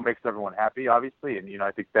 playing well makes everyone happy, obviously, and,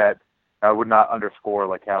 I think that would not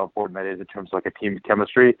underscore, how important that is in terms of, a team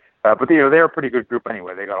chemistry. But, they're a pretty good group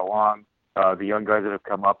anyway. They got along. The young guys that have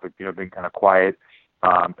come up have, been kind of quiet,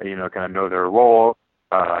 kind of know their role.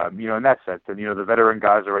 In that sense. And, the veteran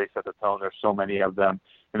guys already set the tone. There's so many of them.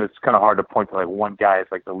 And it's kind of hard to point to, one guy as,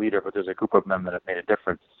 the leader, but there's a group of them that have made a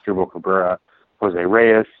difference. Struble Cabrera, Jose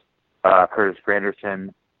Reyes, Curtis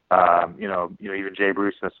Granderson, even Jay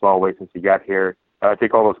Bruce in a small way since he got here. I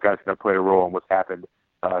think all those guys kind of played a role in what's happened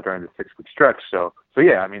during the 6-week stretch. So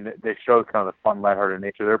yeah, I mean, they showed kind of the fun, lighthearted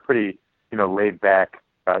nature. They're a pretty, laid back,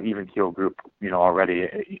 even keel group,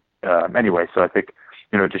 already anyway. So I think,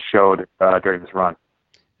 it just showed during this run.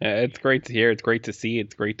 It's great to hear. It's great to see.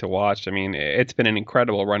 It's great to watch. I mean, it's been an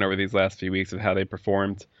incredible run over these last few weeks of how they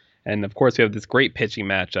performed. And, of course, we have this great pitching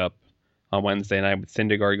matchup on Wednesday night with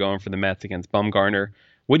Syndergaard going for the Mets against Bumgarner.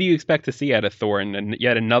 What do you expect to see out of Thor in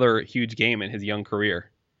yet another huge game in his young career?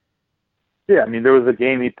 Yeah, I mean, there was a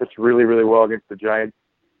game he pitched really, really well against the Giants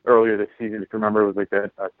earlier this season. If you remember, it was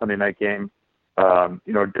that Sunday night game.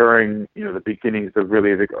 During, the beginnings of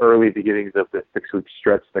really the early beginnings of the 6-week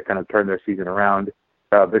stretch that kind of turned their season around.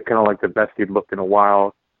 They're kind of the best he'd looked in a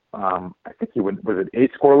while. I think he went, was it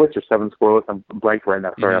 8 scoreless or 7 scoreless? I'm blank right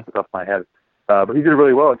now, sorry, off the top of my head. But he did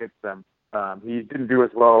really well against them. He didn't do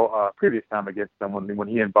as well previous time against them when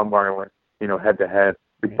he and Bumgarner went, head to head.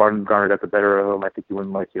 Bumgarner got the better of him. I think he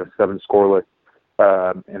went 7 scoreless.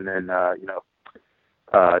 And then,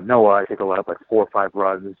 Noah, I think, allowed 4 or 5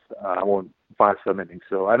 runs, 5 innings.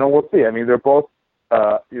 So I know we'll see. I mean, they're both,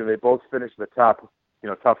 they both finished the top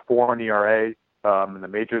 4 in ERA in the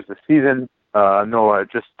majors this season. Noah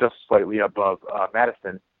just slightly above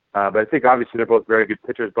Madison. But I think obviously they're both very good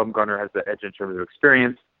pitchers. Bumgarner has the edge in terms of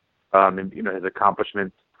experience, and his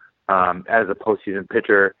accomplishments as a postseason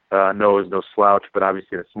pitcher. Noah's no slouch, but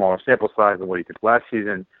obviously a smaller sample size than what he did last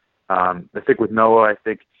season. I think with Noah, I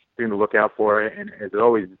think thing to look out for, and as it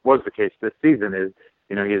always was the case this season, is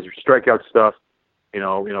he has strikeout stuff,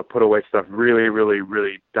 put away stuff, really, really,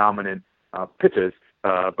 really dominant pitches.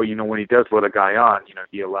 But when he does let a guy on,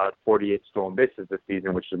 he allowed 48 stolen bases this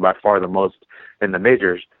season, which is by far the most in the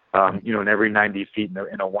majors. And every 90 feet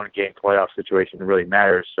in a one-game playoff situation really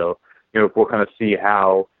matters. So, we'll kind of see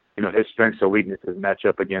how his strengths and weaknesses match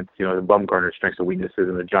up against the Bumgarner strengths and weaknesses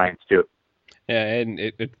in the Giants too. Yeah, and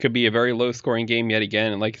it could be a very low-scoring game yet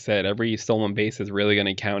again. And like I said, every stolen base is really going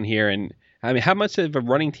to count here. And I mean, how much of a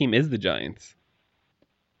running team is the Giants?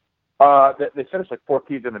 They finished like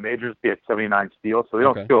 14th in the majors, be at 79 steals, so they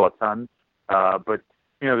don't steal a ton. But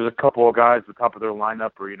there's a couple of guys at the top of their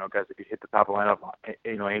lineup, or guys that could hit the top of the lineup.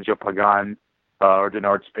 Angel Pagan or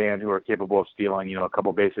Denard Span, who are capable of stealing a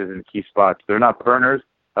couple bases in key spots. They're not burners,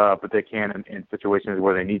 but they can in situations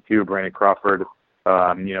where they need to. Brandon Crawford,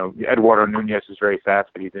 Eduardo Nunez is very fast,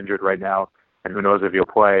 but he's injured right now, and who knows if he'll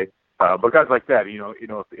play. But guys like that,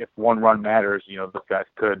 if one run matters, those guys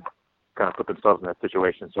could kind of put themselves in that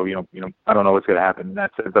situation. So, I don't know what's going to happen in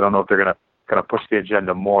that sense. I don't know if they're going to kind of push the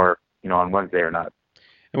agenda more, on Wednesday or not.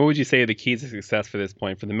 And what would you say are the keys to success for this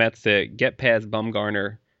point for the Mets to get past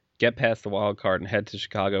Bumgarner, get past the wild card, and head to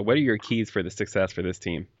Chicago? What are your keys for the success for this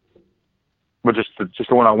team? Well, just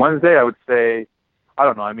the one on Wednesday, I would say, I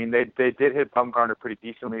don't know. I mean, they did hit Bumgarner pretty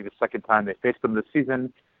decently the second time they faced him this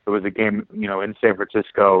season. It was a game, in San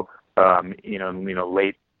Francisco,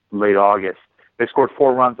 late August. They scored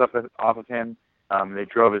 4 runs off of him. They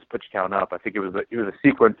drove his pitch count up. I think it was a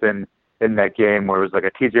sequence in that game where it was like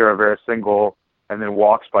a T.J. Rivera single and then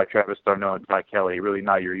walks by Travis d'Arnaud and Ty Kelly. Really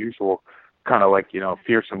not your usual kind of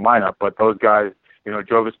fearsome lineup, but those guys,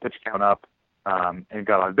 drove his pitch count up and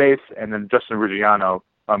got on base. And then Justin Ruggiano,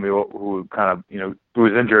 who kind of who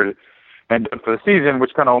was injured and done for the season,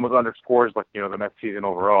 which kind of almost underscores the Mets season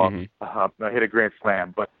overall. Hit a grand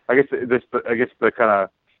slam, but I guess the kind of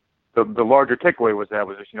the larger takeaway was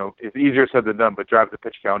it's easier said than done, but drive the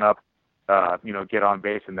pitch count up, get on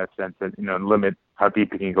base in that sense, and limit how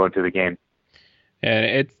deep you can go into the game. And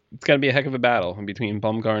it's going to be a heck of a battle between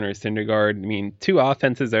Bumgarner and Syndergaard. I mean, two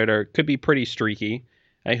offenses that could be pretty streaky.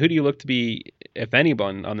 Who do you look to be, if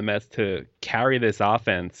anyone, on the Mets to carry this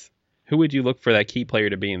offense? Who would you look for that key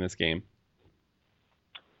player to be in this game?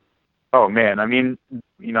 Oh man, I mean,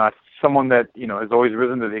 someone that has always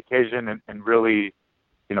risen to the occasion and really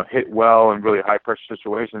hit well in really high pressure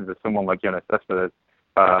situations is someone like Yoenis Cespedes,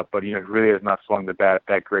 but really has not swung the bat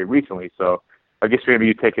that great recently. So I guess maybe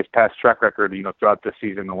you take his past track record, throughout this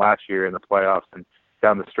season, the last year in the playoffs and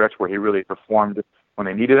down the stretch where he really performed when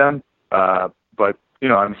they needed him. But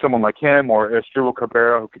someone like him or Asdrubal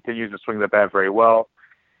Cabrera, who continues to swing the bat very well.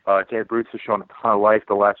 Ted Bruce has shown a ton of life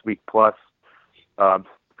the last week plus.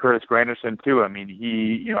 Curtis Granderson too. I mean,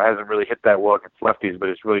 he hasn't really hit that well against lefties, but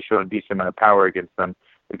it's really shown a decent amount of power against them.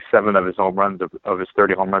 Like 7 of his home runs of his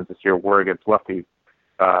 30 home runs this year were against lefties.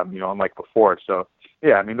 Unlike before. So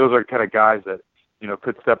yeah, I mean, those are kind of guys that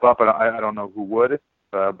could step up, and I don't know who would,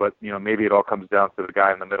 but maybe it all comes down to the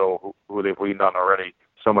guy in the middle who they've leaned on already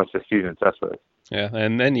so much this season. Cespedes. Yeah,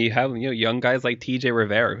 and then you have young guys like T.J.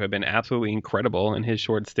 Rivera who have been absolutely incredible in his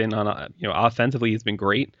short stint on offensively. He's been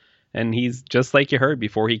great, and he's just like you heard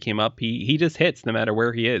before he came up. He just hits no matter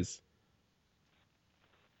where he is.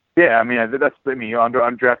 Yeah, I mean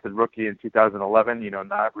undrafted rookie in 2011.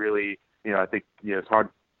 Not really. I think it's hard.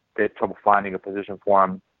 They had trouble finding a position for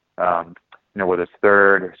him. Whether it's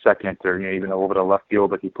third or second or even a little bit of left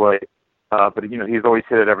field that he played. But he's always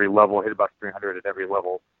hit at every level. Hit about 300 at every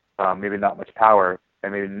level. Maybe not much power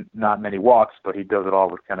and maybe not many walks, but he does it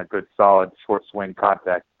all with kind of good, solid, short swing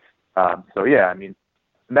contact. So yeah, I mean,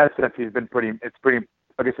 in that sense, he's been pretty. It's pretty,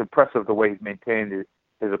 I guess, impressive the way he's maintained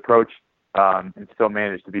his approach and still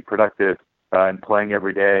managed to be productive and playing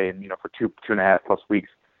every day and for 2.5+ weeks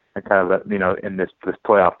and kind of in this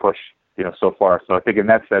playoff push so far. So I think in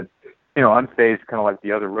that sense, unfazed, kind of like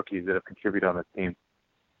the other rookies that have contributed on this team.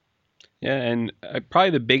 Yeah, and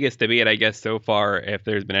probably the biggest debate, I guess, so far, if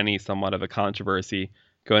there's been any somewhat of a controversy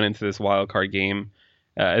going into this wild card game,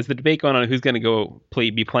 is the debate going on who's going to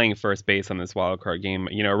be playing first base on this wild card game.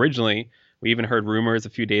 Originally, we even heard rumors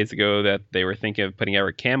a few days ago that they were thinking of putting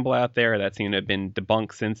Eric Campbell out there. That seemed to have been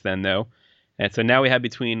debunked since then, though. And so now we have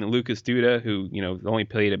between Lucas Duda, who only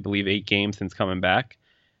played, I believe, 8 games since coming back,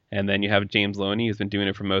 and then you have James Loney, who's been doing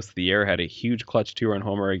it for most of the year, had a huge clutch 2-run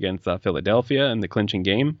homer against Philadelphia in the clinching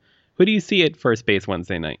game. Who do you see at first base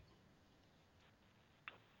Wednesday night?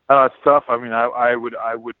 It's tough. I mean, I would.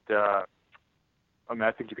 I mean,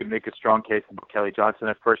 I think you could make a strong case about Kelly Johnson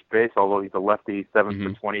at first base, although he's a lefty, 7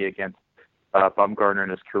 for 20 against Bumgarner in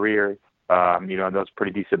his career. And those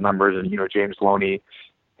pretty decent numbers. And James Loney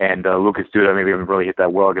and Lucas Duda maybe haven't really hit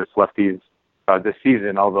that well against lefties this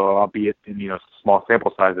season, although albeit in small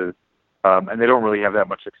sample sizes. And they don't really have that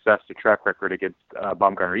much success to track record against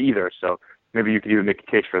Bumgarner either. So maybe you could even make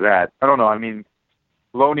a case for that. I don't know. I mean,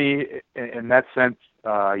 Loney, in that sense,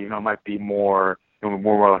 might be more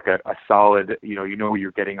like a solid,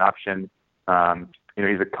 you're getting option.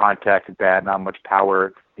 He's a contact bat, not much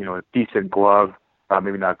power, a decent glove,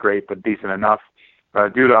 maybe not great, but decent enough.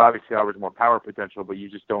 Duda obviously offers more power potential, but you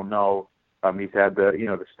just don't know. He's had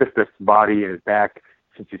the stiffest body in his back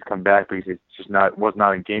since he's come back, because he's just was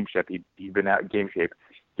not in game shape. He'd been out in game shape.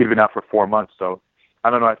 He'd been out for 4 months. So I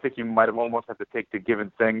don't know. I think you might have almost have to take the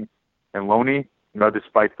given thing and Loney,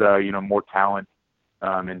 despite the more talent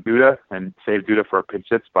in Duda, and save Duda for a pinch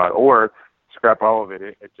hit spot, or scrap all of it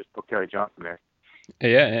and just put Kelly Johnson there.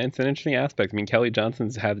 Yeah, and it's an interesting aspect. I mean, Kelly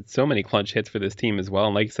Johnson's had so many clutch hits for this team as well.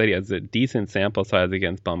 And like you said, he has a decent sample size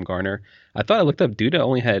against Bumgarner. I thought I looked up, Duda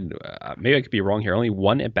only had, maybe I could be wrong here, only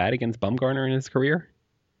one at bat against Bumgarner in his career?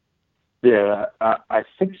 Yeah, I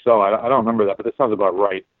think so. I don't remember that, but that sounds about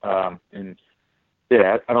right. And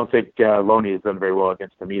yeah, I don't think Loney has done very well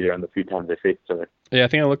against him either in the few times they faced each other. Yeah, I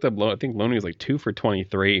think I looked up. I think Loney was like 2 for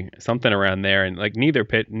 23, something around there, and like neither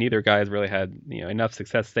guys really had enough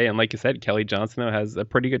success today. And like you said, Kelly Johnson though has a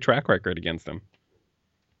pretty good track record against him.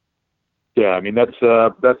 Yeah, I mean that's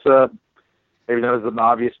maybe that was an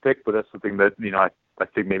obvious pick, but that's something that I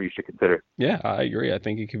think maybe you should consider. Yeah, I agree. I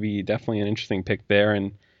think it could be definitely an interesting pick there,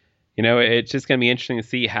 and it's just going to be interesting to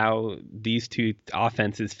see how these two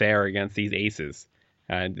offenses fare against these aces.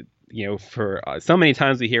 And for so many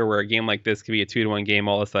times we hear where a game like this could be a 2-1 game,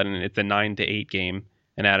 all of a sudden it's a 9-8 game,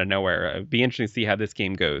 and out of nowhere, it'd be interesting to see how this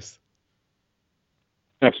game goes.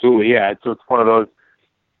 Absolutely, yeah. So it's one of those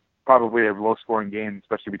probably a low-scoring games,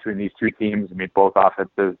 especially between these two teams. I mean, both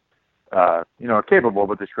offenses, are capable,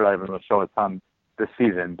 but just really haven't shown a ton this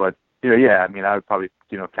season. But yeah, I mean, I would probably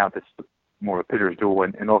count this more of a pitcher's duel,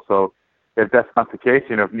 and also if that's not the case,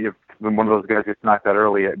 if one of those guys gets knocked out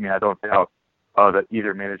early, I mean, I don't doubt that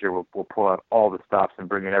either manager will pull out all the stops and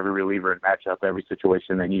bring in every reliever and match up every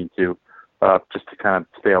situation they need to, just to kind of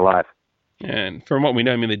stay alive. And from what we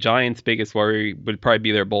know, I mean, the Giants' biggest worry would probably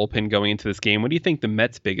be their bullpen going into this game. What do you think the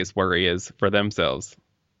Mets' biggest worry is for themselves?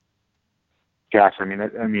 Gosh, I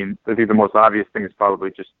think the most obvious thing is probably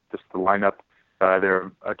just the lineup.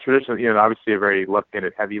 They're a traditional, obviously a very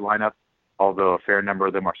left-handed heavy lineup, although a fair number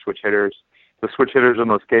of them are switch hitters. The switch hitters in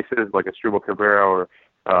those cases, like Asdrubal Cabrera or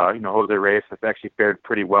Jose Reyes, have actually fared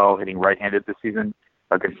pretty well hitting right-handed this season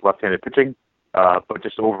against left-handed pitching. But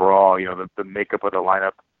just overall, the makeup of the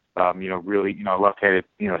lineup, really, left-handed,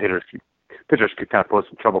 pitchers could kind of pose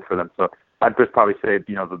some trouble for them. So I'd just probably say,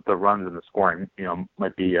 the runs and the scoring,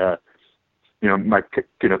 might be,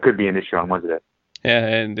 could be an issue on Wednesday. Yeah,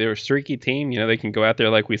 and they're a streaky team. They can go out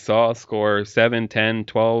there like we saw, score 7, 10,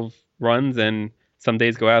 12 runs, and some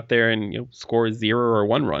days go out there and score 0 or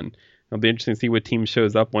 1 run. It'll be interesting to see what team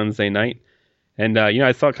shows up Wednesday night. And,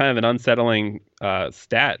 I saw kind of an unsettling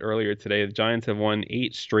stat earlier today. The Giants have won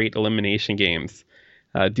 8 straight elimination games.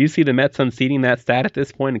 Do you see the Mets unseating that stat at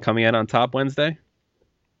this point and coming out on top Wednesday?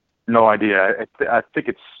 No idea. I think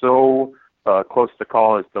it's so close to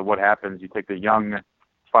call as to what happens. You take the young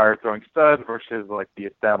fire-throwing stud versus like the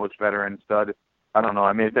established veteran stud. I don't know.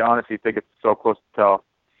 I honestly think it's so close to tell.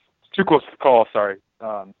 It's too close to call, sorry,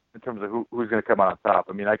 in terms of who's going to come out on top.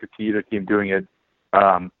 I could see either team doing it,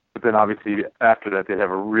 but then obviously after that they'd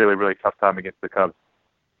have a really, really tough time against the Cubs.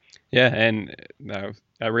 Yeah, and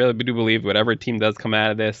I really do believe whatever team does come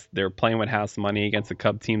out of this, they're playing with house money against the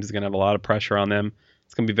Cubs teams is going to have a lot of pressure on them.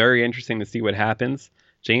 It's going to be very interesting to see what happens.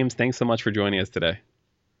 James, thanks so much for joining us today.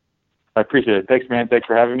 I appreciate it. Thanks, man. Thanks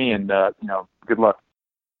for having me, and good luck.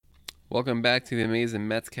 Welcome back to the Amazing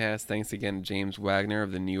Metscast. Thanks again to James Wagner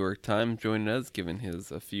of the New York Times joining us, giving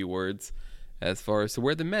a few words as far as to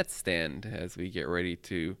where the Mets stand as we get ready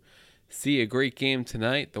to see a great game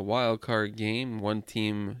tonight, the wild card game. One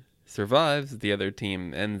team survives, the other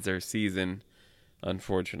team ends their season,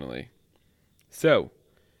 unfortunately. So,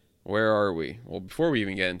 where are we? Well, before we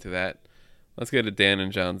even get into that, let's go to Dan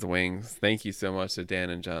and John's Wings. Thank you so much to Dan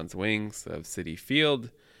and John's Wings of Citi Field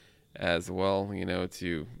as well,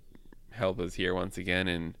 to help us here once again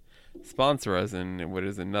and sponsor us in what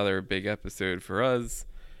is another big episode for us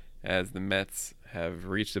as the Mets have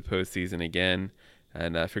reached the postseason again.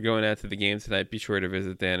 And if you're going out to the game tonight, be sure to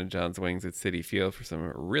visit Dan and John's Wings at Citi Field for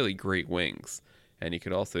some really great wings. And you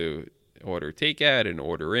could also order takeout and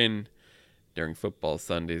order in during football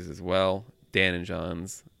Sundays as well.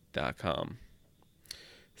 danandjohns.com.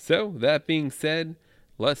 So, that being said,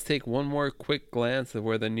 let's take one more quick glance at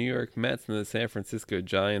where the New York Mets and the San Francisco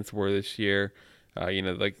Giants were this year.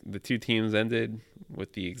 Like the two teams ended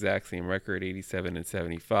with the exact same record, 87 and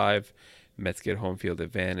 75. Mets get home field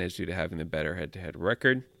advantage due to having the better head-to-head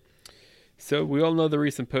record. So we all know the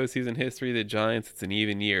recent postseason history of the Giants. It's an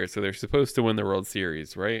even year, so they're supposed to win the World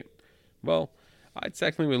Series, right? Well, I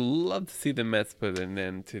technically would love to see the Mets put an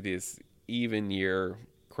end to this even year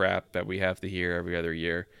crap that we have to hear every other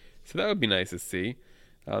year. So that would be nice to see.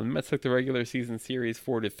 The Mets took the regular season series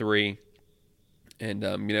 4-3. And,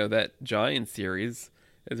 that Giants series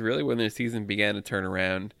is really when their season began to turn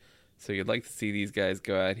around. So you'd like to see these guys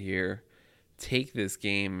go out here, take this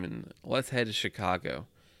game, and let's head to Chicago.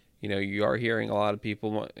 You are hearing a lot of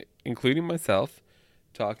people, including myself,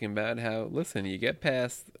 talking about how, listen, you get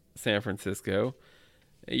past San Francisco,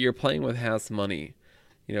 you're playing with house money.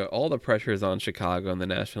 All the pressure is on Chicago in the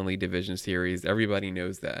National League Division Series. Everybody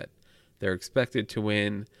knows that. They're expected to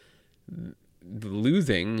win.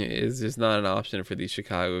 Losing is just not an option for these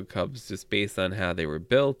Chicago Cubs just based on how they were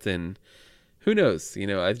built. And who knows?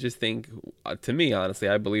 I just think, to me, honestly,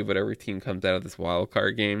 I believe whatever team comes out of this wild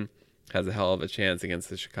card game has a hell of a chance against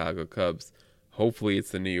the Chicago Cubs. Hopefully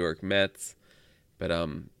it's the New York Mets. But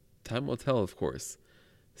time will tell, of course.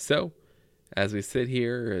 So, as we sit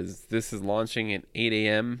here, as this is launching at 8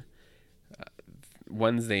 a.m.,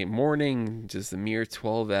 Wednesday morning, just a mere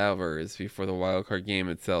 12 hours before the wild card game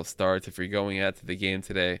itself starts. If you're going out to the game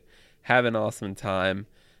today, have an awesome time.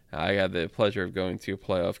 I had the pleasure of going to a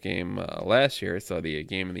playoff game last year. I saw the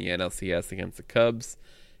game in the NLCS against the Cubs,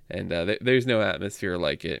 and there's no atmosphere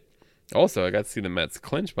like it. Also, I got to see the Mets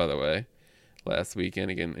clinch, by the way, last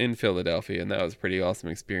weekend again in Philadelphia, and that was a pretty awesome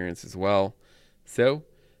experience as well. So,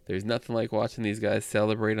 there's nothing like watching these guys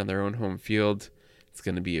celebrate on their own home field. It's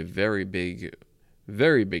going to be a very big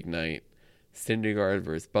night. Syndergaard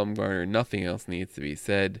versus Bumgarner. Nothing else needs to be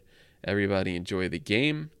said. Everybody enjoy the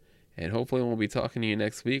game. And hopefully we'll be talking to you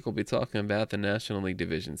next week. We'll be talking about the National League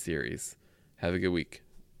Division Series. Have a good week.